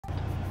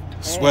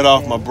Sweat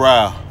off my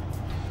brow.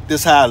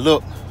 This how I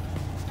look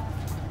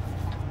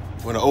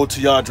when an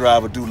OTR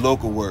driver do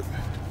local work.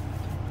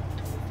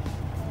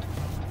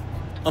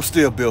 I'm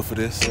still built for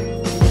this.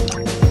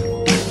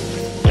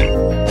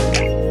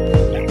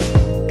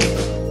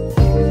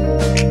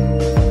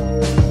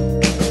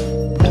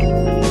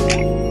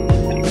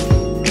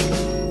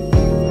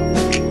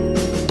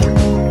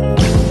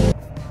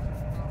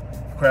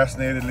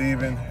 Procrastinated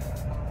leaving,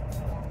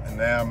 and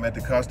now I'm at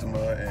the customer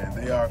and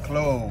they are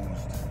closed.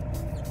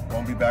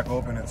 Won't be back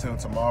open until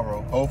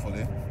tomorrow,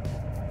 hopefully.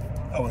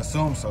 I would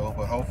assume so,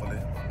 but hopefully.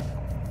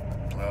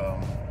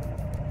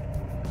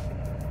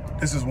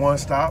 This is one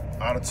stop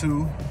out of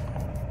two.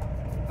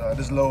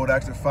 This load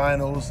actually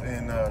finals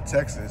in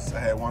Texas. I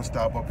had one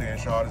stop up here in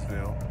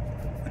Charlottesville,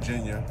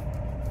 Virginia.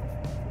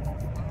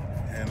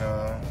 And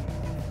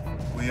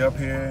we up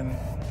here and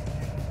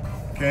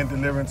can't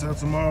deliver until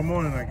tomorrow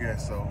morning, I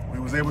guess. So we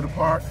was able to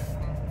park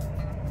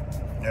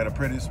at a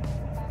pretty,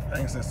 I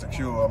think it's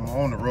secure. I'm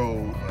on the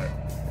road, but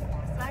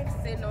it's like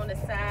sitting on the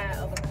side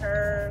of a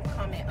curve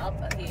coming up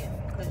a hill,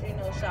 because you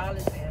know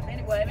Charlottesville.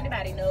 Well, if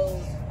anybody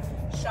knows,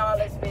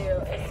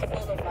 Charlottesville is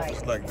full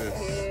of like this.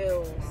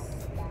 Hills.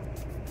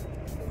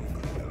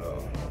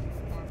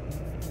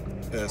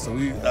 Yeah, so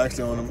we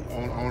actually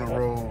on the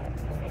road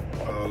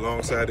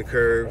alongside the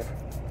curve.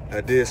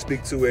 I did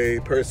speak to a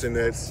person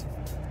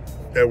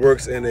that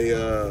works in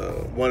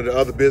one of the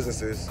other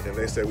businesses, and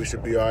they said we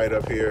should be all right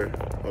up here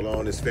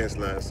along this fence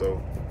line.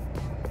 So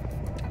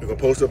we're gonna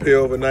post up here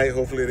overnight.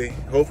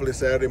 Hopefully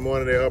Saturday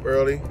morning they're up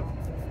early.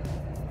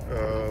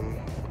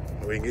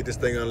 We can get this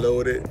thing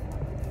unloaded.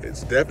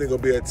 It's definitely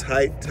gonna be a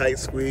tight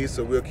squeeze,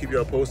 so we'll keep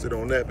y'all posted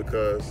on that,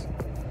 because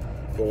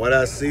from what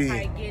I see,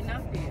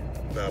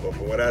 but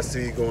from what I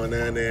see going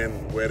down there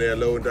and where their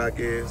loading dock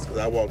is, because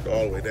I walked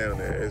all the way down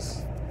there,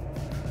 it's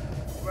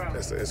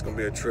gonna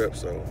be a trip.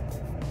 So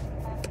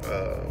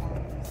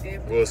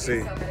we'll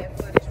see.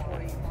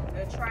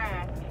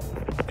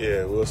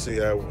 Yeah, we'll see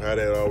how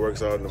that all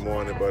works out in the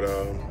morning. But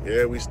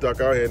yeah, we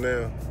stuck out here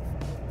now.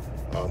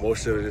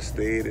 Most should have just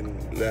stayed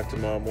and left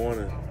tomorrow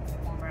morning.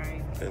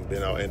 And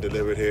been out and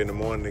delivered here in the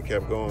morning and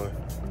kept going.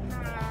 Nah,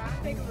 I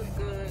think it was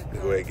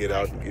good. Go ahead, get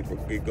out and get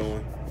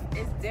going.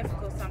 It's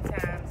difficult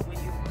sometimes when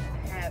you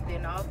have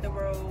been off the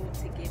road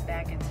to get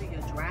back into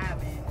your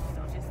driving. You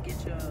know, just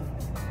get your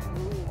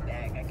groove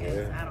back, I guess.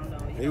 Yeah. I don't know.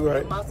 You know,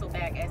 right. Your muscle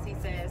back, as he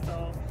said.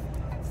 So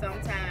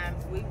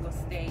sometimes we will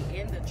stay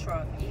in the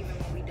truck even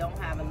when we don't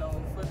have a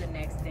load for the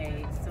next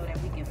day, so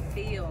that we can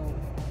feel,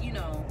 you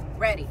know,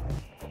 ready.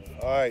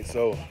 All right,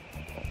 so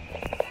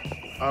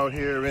out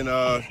here in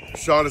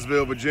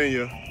Charlottesville,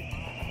 Virginia.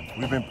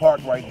 We've been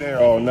parked right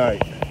there all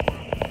night,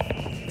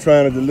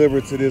 trying to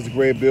deliver to this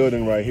gray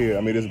building right here.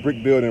 I mean, this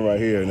brick building right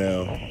here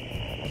now.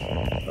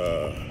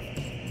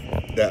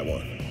 That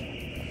one.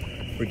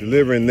 We're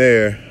delivering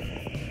there.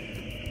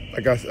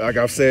 Like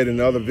I've said in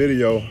the other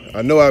video,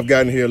 I know I've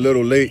gotten here a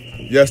little late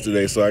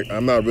yesterday, so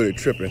I'm not really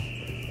tripping.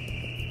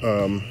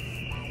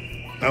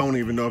 I don't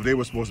even know if they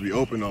were supposed to be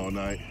open all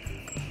night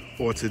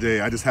or today.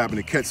 I just happened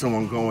to catch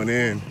someone going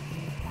in.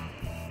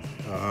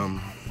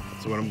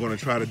 So what I'm going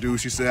to try to do,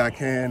 she said I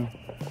can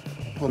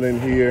pull in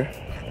here,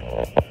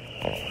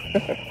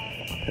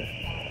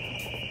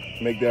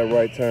 make that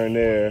right turn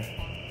there,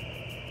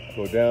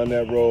 go down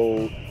that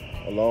road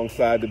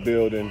alongside the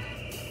building,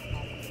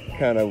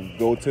 kind of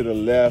go to the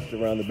left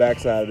around the back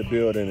side of the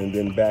building, and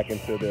then back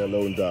into their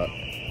loading dock.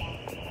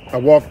 I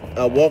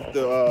walked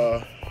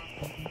the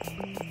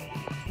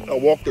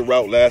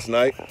route last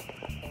night,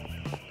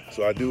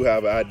 so I do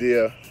have an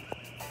idea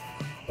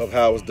of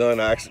how it was done.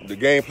 The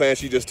game plan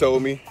she just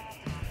told me,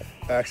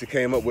 I actually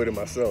came up with it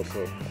myself,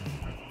 so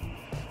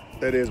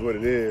that is what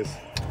it is.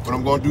 What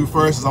I'm gonna do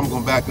first is I'm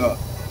gonna back up,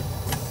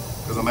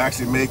 because I'm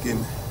actually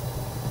making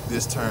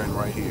this turn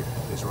right here,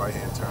 this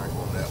right-hand turn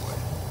going that way.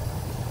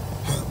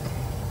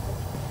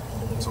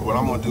 So what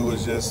I'm gonna do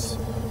is just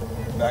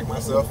back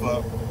myself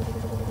up.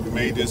 We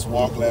made this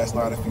walk last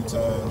night a few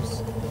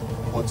times,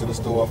 went to the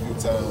store a few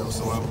times,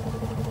 so I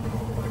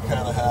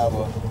kind of have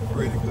a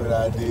pretty good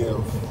idea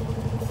of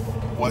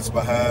what's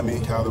behind me,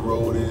 how the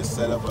road is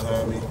set up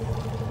behind me.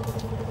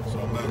 So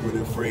I'm not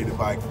really afraid to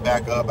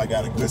back up. I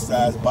got a good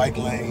sized bike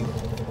lane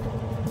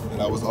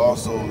that I was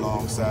also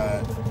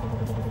alongside.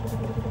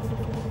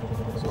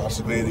 So I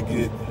should be able to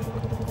get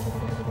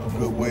a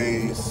good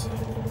ways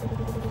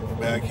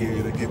back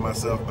here to get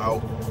myself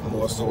out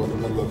more so in the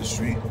middle of the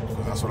street.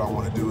 That's what I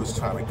want to do, is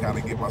try to kind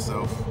of get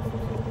myself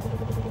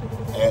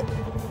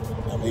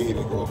I may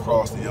even go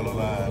across the yellow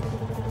line.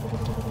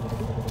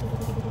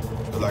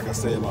 Like I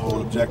said, my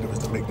whole objective is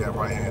to make that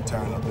right-hand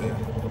turn up there.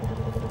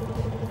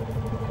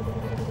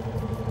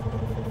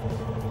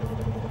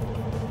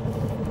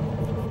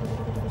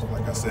 So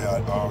like I said, I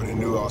already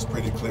knew I was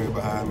pretty clear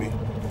behind me.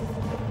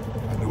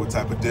 I knew what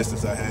type of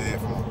distance I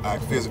had from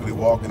physically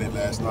walking it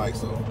last night,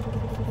 so. I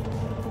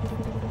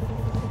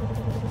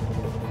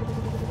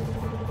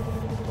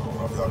don't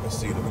know if y'all can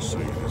see, let me show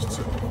you this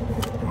too.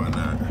 Why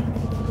not?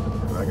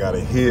 I got a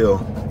hill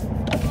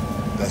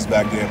that's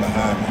back there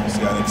behind me.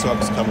 See how the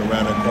truck is coming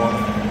around that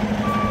corner?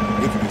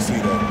 if you can see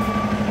that.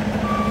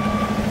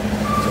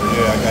 So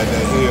yeah, I got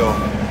that hill.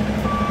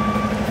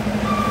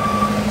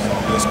 So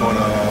I'm just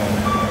gonna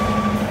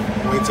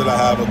wait till I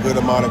have a good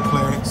amount of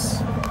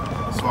clearance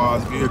as far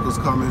as vehicles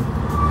coming.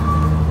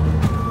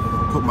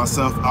 Put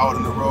myself out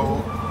in the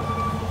road.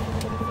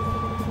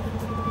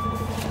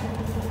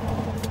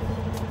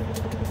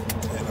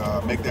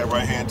 And make that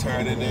right-hand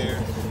turn in there.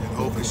 And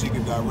hopefully she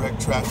can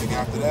direct traffic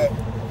after that.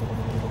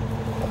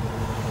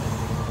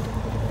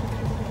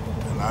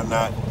 And I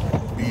not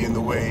be in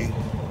the way.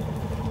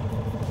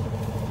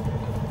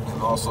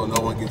 And also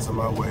no one gets in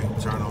my way.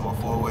 Turn on my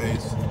four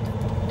ways.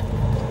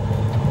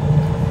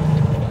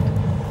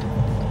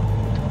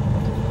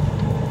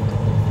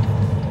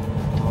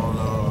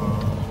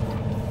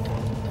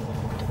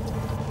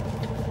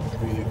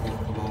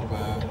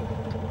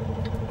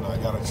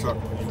 Truck,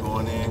 you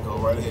going in, go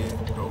right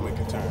ahead, go make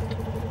a turn.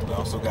 We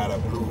also got a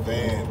blue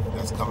van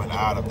that's coming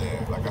out of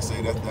there. Like I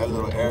say, that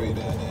little area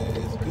down there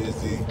is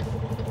busy.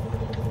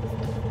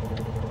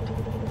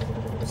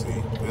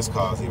 See, this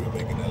car's even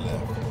making that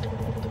left.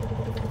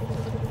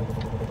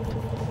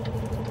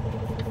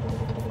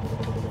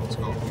 Let's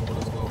go, people,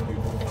 let's go,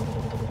 people.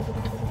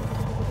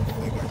 I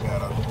think I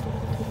got a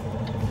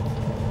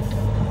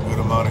good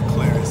amount of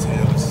clearance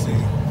here. Let's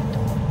see.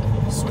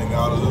 Swing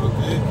out a little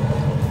bit.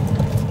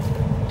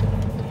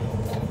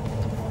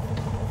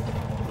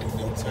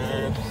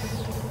 Turn.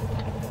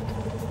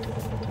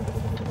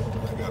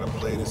 I gotta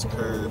play this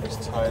curve as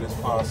tight as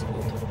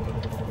possible.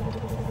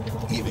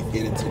 Even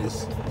get into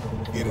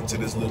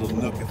this little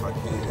nook if I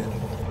can.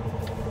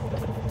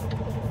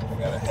 I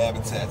got a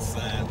habitat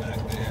sign back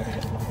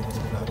there.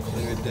 I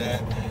cleared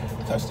that.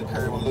 Touched the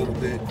curve a little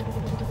bit.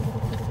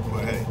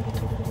 But hey.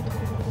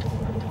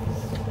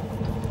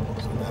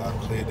 So now I've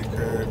cleared the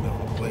curve. Now I'm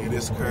gonna play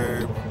this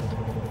curve.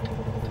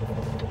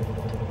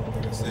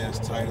 Like I said, as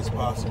tight as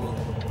possible.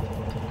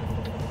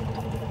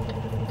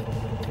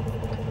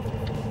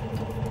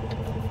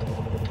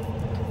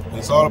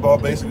 It's all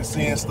about basically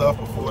seeing stuff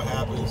before it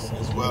happens,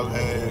 as well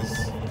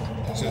as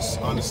just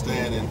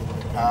understanding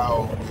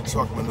how the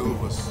truck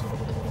maneuvers.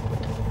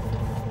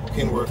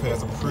 Kenworth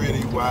has a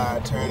pretty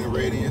wide turning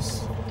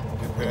radius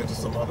compared to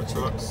some other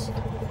trucks.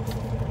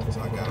 So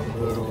I got a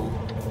little,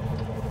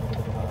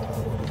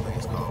 what the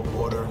thing's called,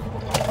 water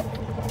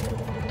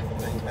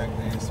thing back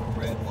there, some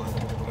red one,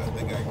 but I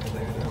think I can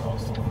clear that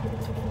also.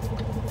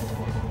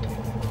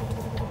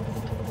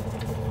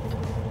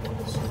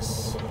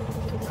 Just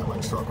got my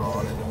truck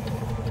all in the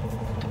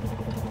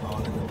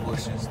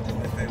bushes. Do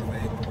me a favor,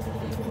 babe.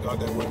 Look out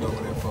that window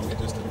over there for me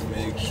just to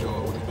make sure.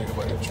 What do you think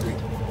about that tree?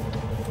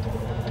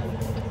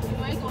 You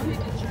ain't gonna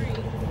hit the tree,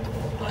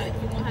 but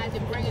you're gonna have to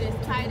bring it as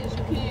tight as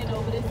you can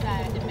over this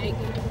side to make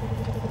it.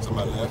 To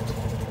my left?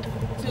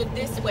 To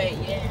this way,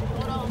 yeah.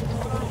 Hold on,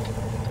 hold on.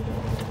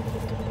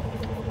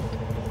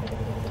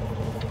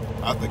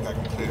 I think I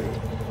can clear it.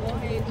 Go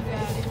ahead, you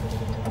got it.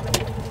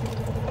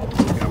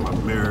 Got my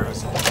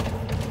mirrors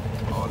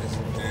and all these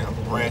damn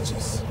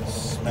branches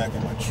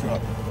smacking my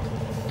truck.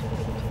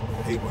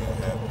 I hate when that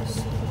happens.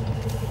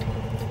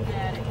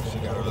 Got it. She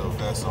got her little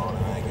vest on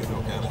and I ain't getting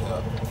no kind of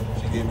help.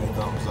 She gave me a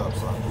thumbs up,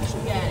 so I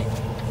appreciate Got it. it.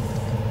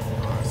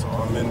 Alright, so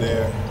I'm in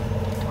there.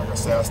 Like I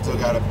said, I still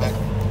gotta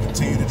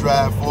continue to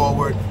drive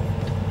forward.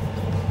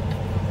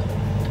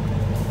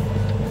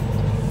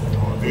 I'm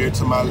gonna veer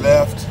to my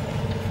left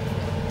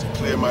to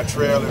clear my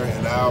trailer,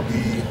 and I'll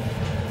be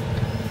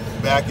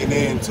backing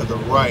in to the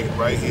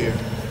right here.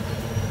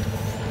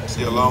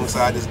 See,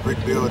 alongside this brick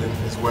building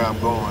is where I'm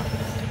going.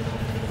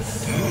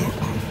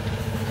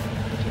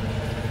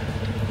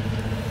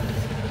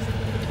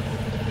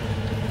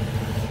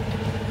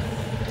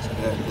 So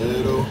that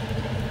little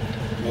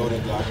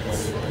loading dock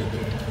area right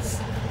there.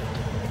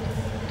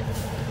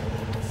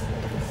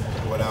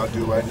 What I'll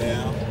do right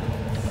now,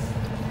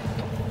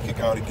 kick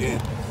out again.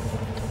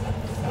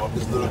 Walk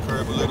this little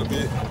curve a little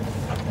bit.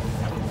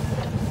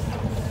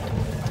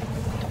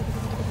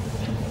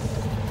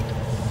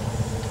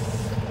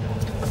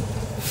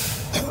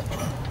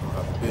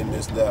 Bend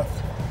this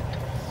left.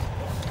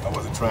 I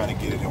wasn't trying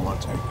to get it in one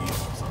take either,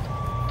 so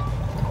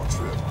don't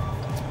trip.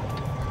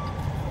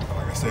 But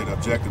like I said, the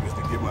objective is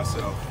to get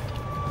myself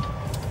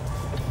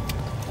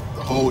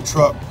the whole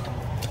truck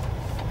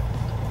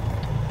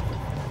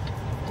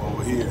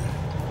over here.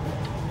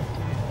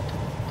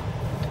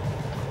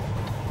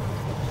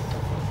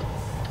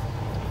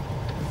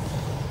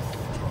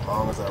 So as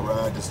long as I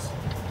ride this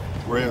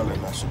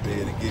railing, I should be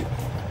able to get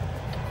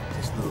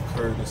this little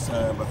curved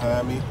sign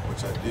behind me,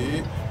 which I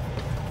did.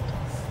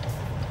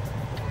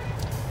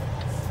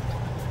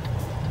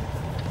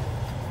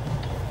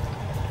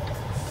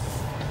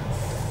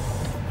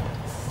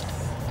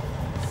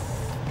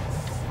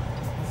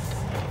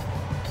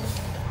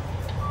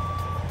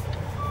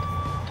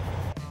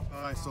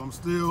 So I'm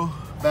still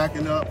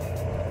backing up.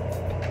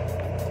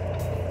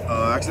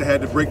 I actually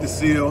had to break the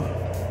seal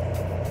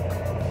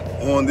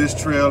on this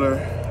trailer.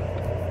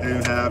 They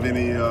didn't have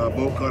any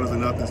bolt cutters or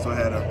nothing, so I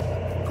had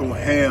to go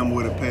ham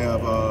with a pair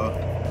of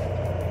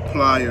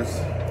pliers.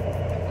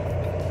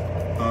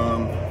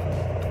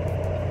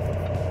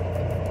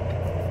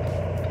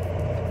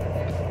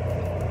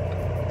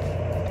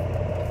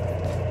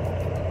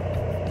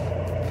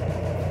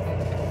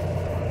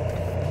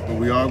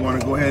 we are going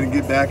to go ahead and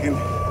get back in.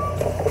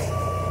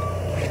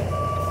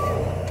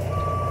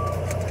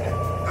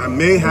 I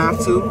may have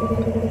to,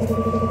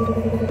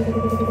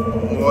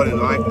 more than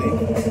likely,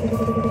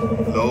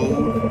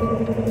 load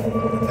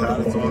the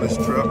pallets on this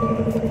truck.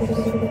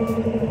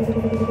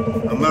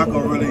 I'm not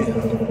going to really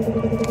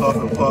huff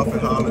and puff and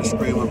holler and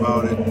scream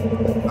about it.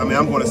 I mean,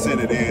 I'm going to send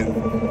it in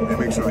and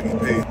make sure I get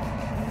paid.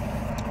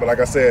 But like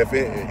I said, if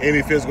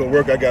any physical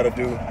work I got to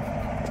do,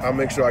 I'll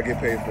make sure I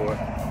get paid for it.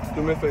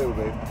 Do me a favor,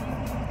 babe.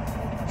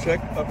 Check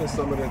up in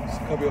some of the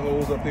couple of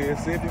holes up here.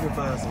 See if you can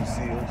find some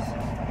seals.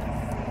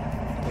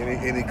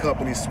 Any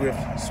company Swift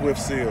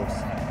seals.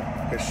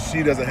 If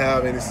she doesn't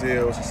have any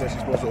seals, she said she's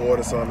supposed to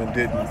order some and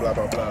didn't, blah,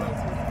 blah, blah.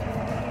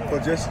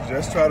 But just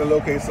try to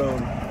locate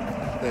some.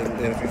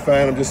 And if you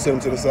find them, just send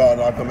them to the side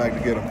and I'll come back to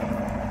get them.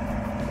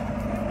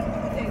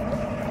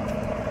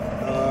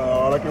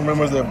 All I can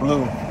remember is they're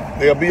blue.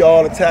 They'll be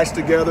all attached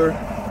together.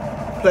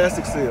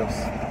 Plastic seals.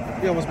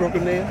 You almost broke a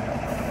nail?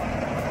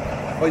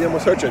 Oh, you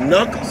almost hurt your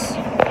knuckles?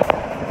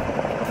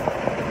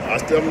 I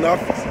still have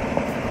knuckles.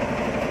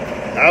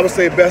 I would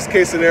say best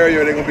case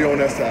scenario, they're gonna be on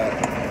that side.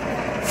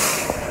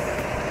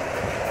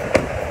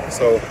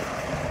 So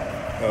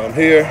I'm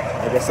here.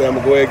 Like I said, I'm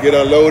gonna go ahead and get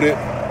unloaded.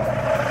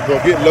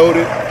 Gonna get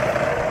loaded.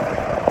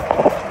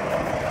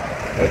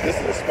 But this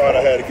is the spot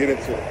I had to get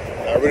into.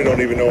 I really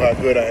don't even know how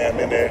good I am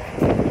in there.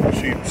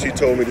 She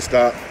told me to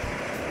stop.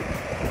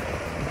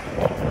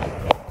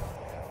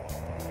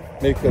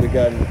 Maybe could have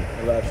gotten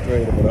a lot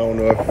straighter, but I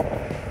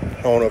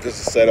don't know if this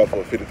is set up for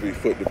a 53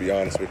 foot, to be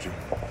honest with you.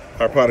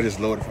 I probably just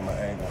loaded from my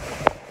angle.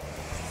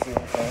 See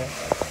what I'm saying?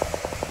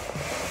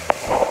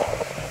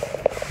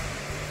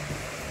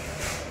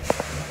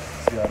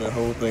 See how that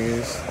whole thing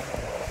is?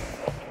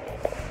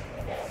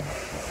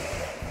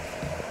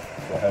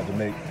 So I had to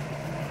make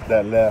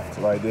that left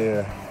right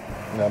there,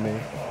 you know what I mean?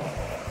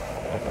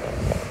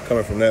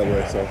 Coming from that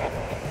way, so.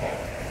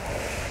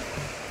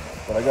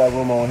 But I got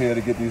room on here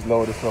to get these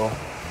loaded, so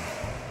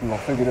we're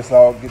gonna figure this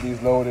out, get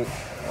these loaded.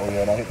 Oh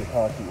yeah, and I hit the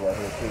concrete right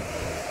here too.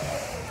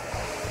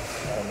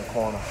 Right in the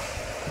corner.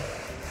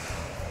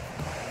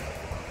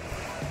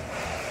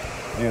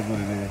 It is what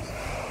it is.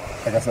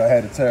 Like I said, I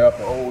had to tear up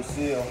the old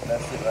seal.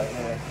 That's it right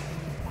there.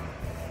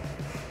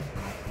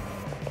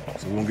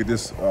 So we're gonna get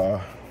this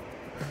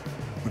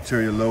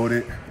material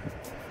loaded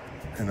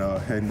and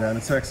heading down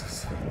to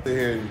Texas. Stay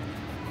here and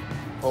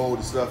hold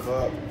the stuff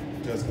up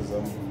just because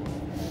I'm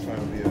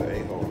trying to be an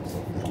a-hole or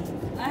something.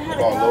 I had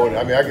Load it.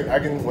 I mean, I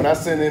can. When I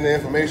send in the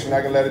information,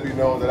 I can let it be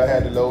known that I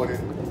had to load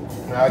it.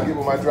 And I get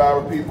with my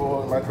driver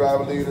people, my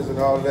driver leaders, and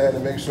all of that,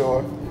 and make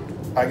sure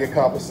I get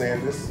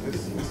compensated.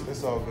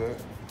 It's all good.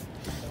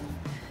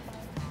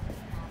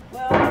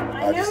 Well,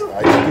 I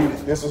know.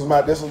 This was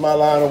my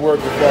line of work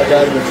before I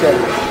got in the truck.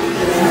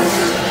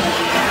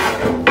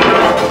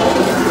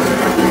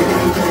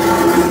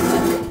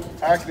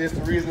 Actually, it's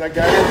the reason I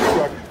got in the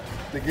truck,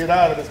 to get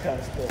out of this kind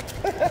of stuff.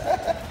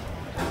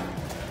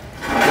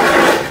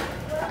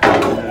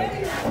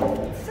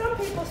 Some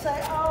people say,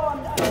 oh, I'm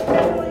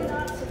really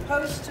not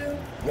supposed to.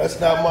 That's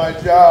not my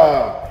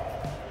job.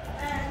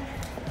 And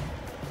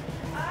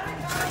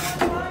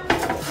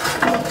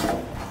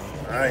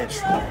I ain't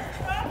sure.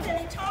 And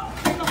he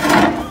talked to me the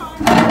whole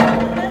time.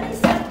 And then he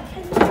said,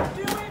 can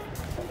you do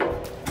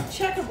it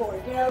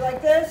checkerboard, you know,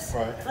 like this,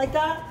 right.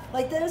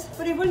 like this,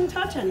 but he wouldn't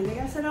touch anything.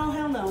 I said, oh,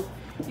 hell no.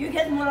 You're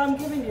getting what I'm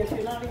giving you if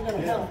you're not even going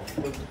to help.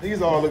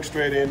 These all look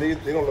straight in. They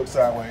don't look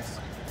sideways.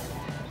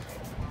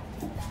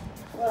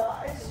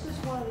 Well, it's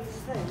just one of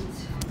these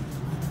things.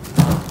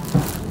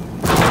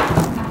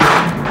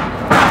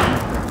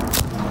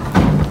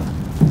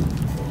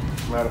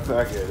 Matter of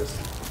fact, yeah,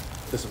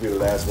 this will be the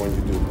last one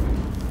you do.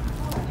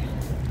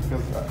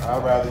 Because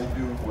I'd rather you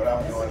do what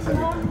I'm doing than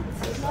you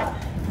do.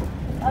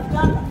 I've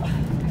done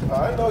it.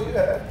 I know you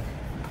have.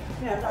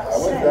 Yeah, I'm not I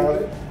wouldn't saying.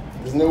 doubt it.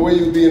 There's no way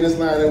you'd be in this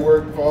line and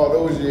work for all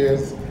those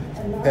years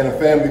in a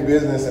family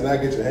business and not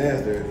get your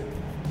hands dirty.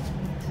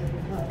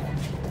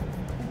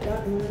 I've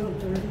gotten a little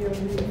dirty over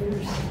the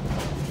years.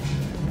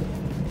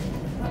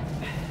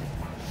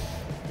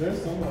 There's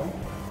some mom.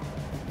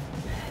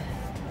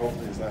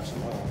 Hopefully it's not your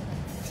mom.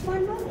 It's my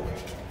mother.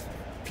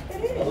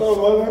 It is. Hello,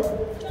 mother.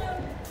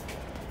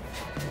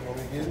 You want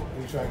me to get it?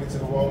 You trying to get to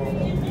the wall?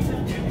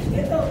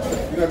 Get over it.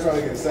 You're not trying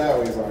to get it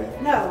sideways, are you?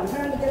 No, I'm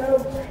trying to get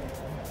over it.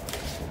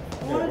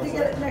 I wanted to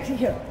get it next to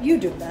here. You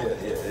do that.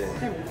 Yeah.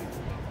 There we go.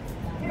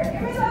 Here,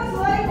 give me those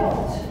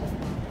labels.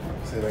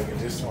 See if I can get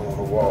this one on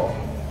the wall.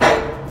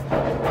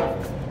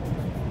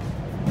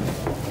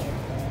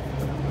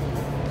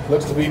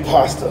 Looks to be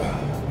pasta.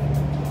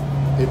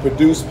 They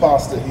produce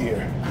pasta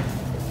here.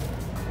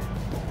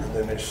 And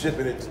then they're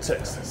shipping it to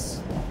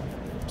Texas,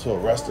 to a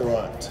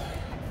restaurant.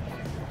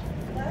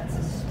 That's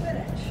a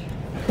spinach.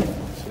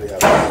 So they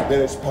have a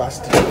spinach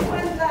pasta.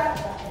 When's that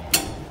one?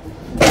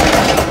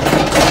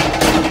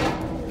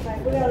 Okay,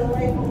 we got a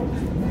label.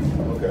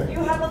 Okay. You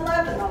have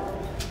 11 of them.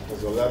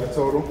 There's 11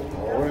 total.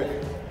 All right.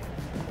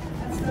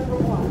 That's number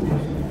one.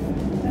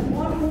 And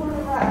one more to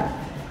wrap.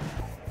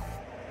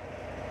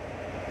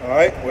 All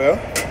right, well,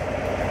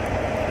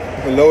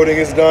 The loading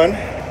is done.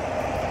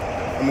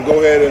 I'm gonna go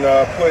ahead and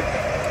I've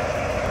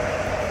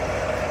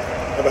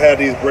had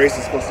these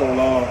braces for so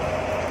long.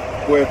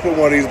 Go ahead and put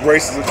one of these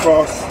braces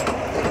across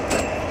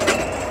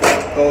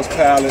those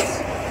pallets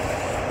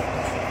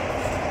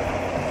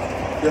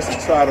just to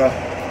try to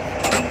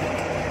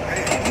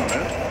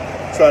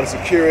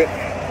secure it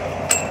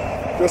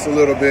just a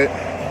little bit.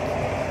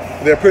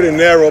 They're pretty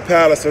narrow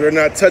pallets, so they're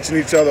not touching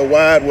each other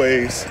wide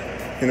ways.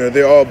 You know,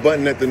 they're all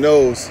buttoned at the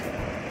nose.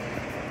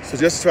 So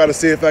just to try to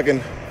see if I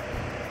can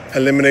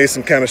eliminate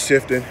some kind of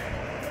shifting.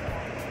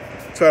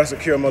 Try to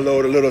secure my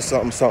load a little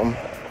something.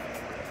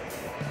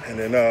 And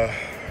then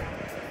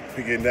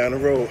be getting down the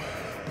road.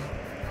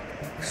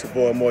 It's your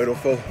boy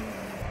Moito4.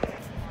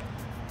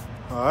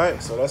 All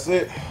right, so that's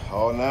it.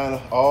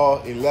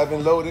 All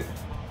 11 loaded.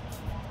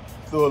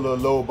 Threw a little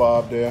low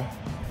bob there.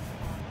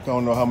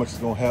 Don't know how much it's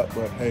gonna help,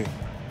 but hey,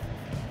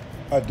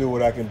 I do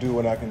what I can do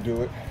when I can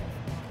do it.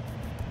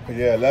 But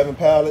yeah, 11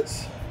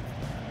 pallets,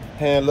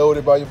 hand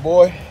loaded by your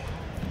boy.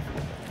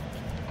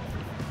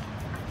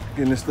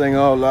 Getting this thing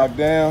all locked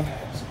down,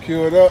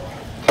 secured up.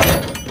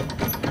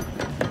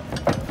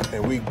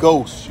 And we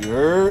ghost, you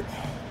heard?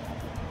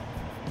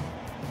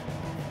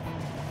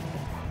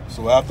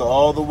 So after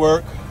all the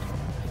work,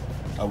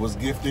 I was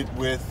gifted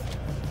with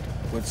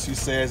what she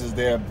says is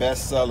their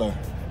best seller.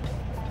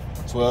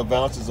 12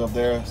 ounces of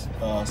their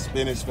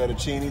spinach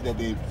fettuccine that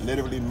they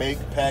literally make,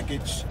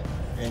 package,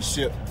 and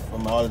ship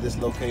from out of this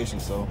location.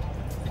 So,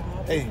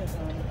 hey,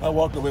 I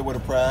walked away with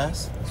a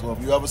prize. So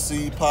if you ever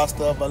see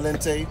pasta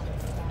Valente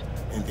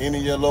in any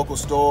of your local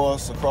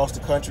stores across the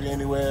country,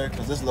 anywhere,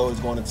 because this load is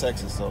going to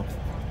Texas. So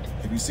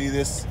if you see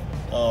this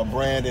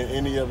brand in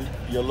any of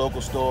your local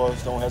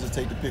stores, don't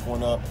hesitate to pick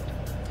one up.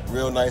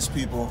 Real nice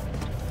people.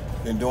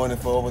 Been doing it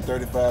for over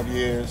 35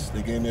 years.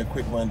 They gave me a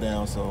quick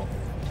rundown, so.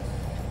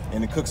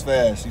 And it cooks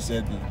fast. She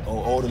said, the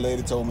older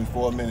lady told me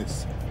 4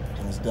 minutes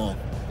and it's done.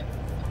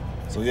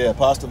 So yeah,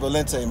 pasta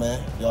Valente, man.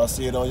 Y'all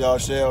see it on y'all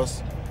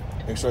shelves.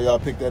 Make sure y'all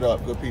pick that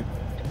up. Good people.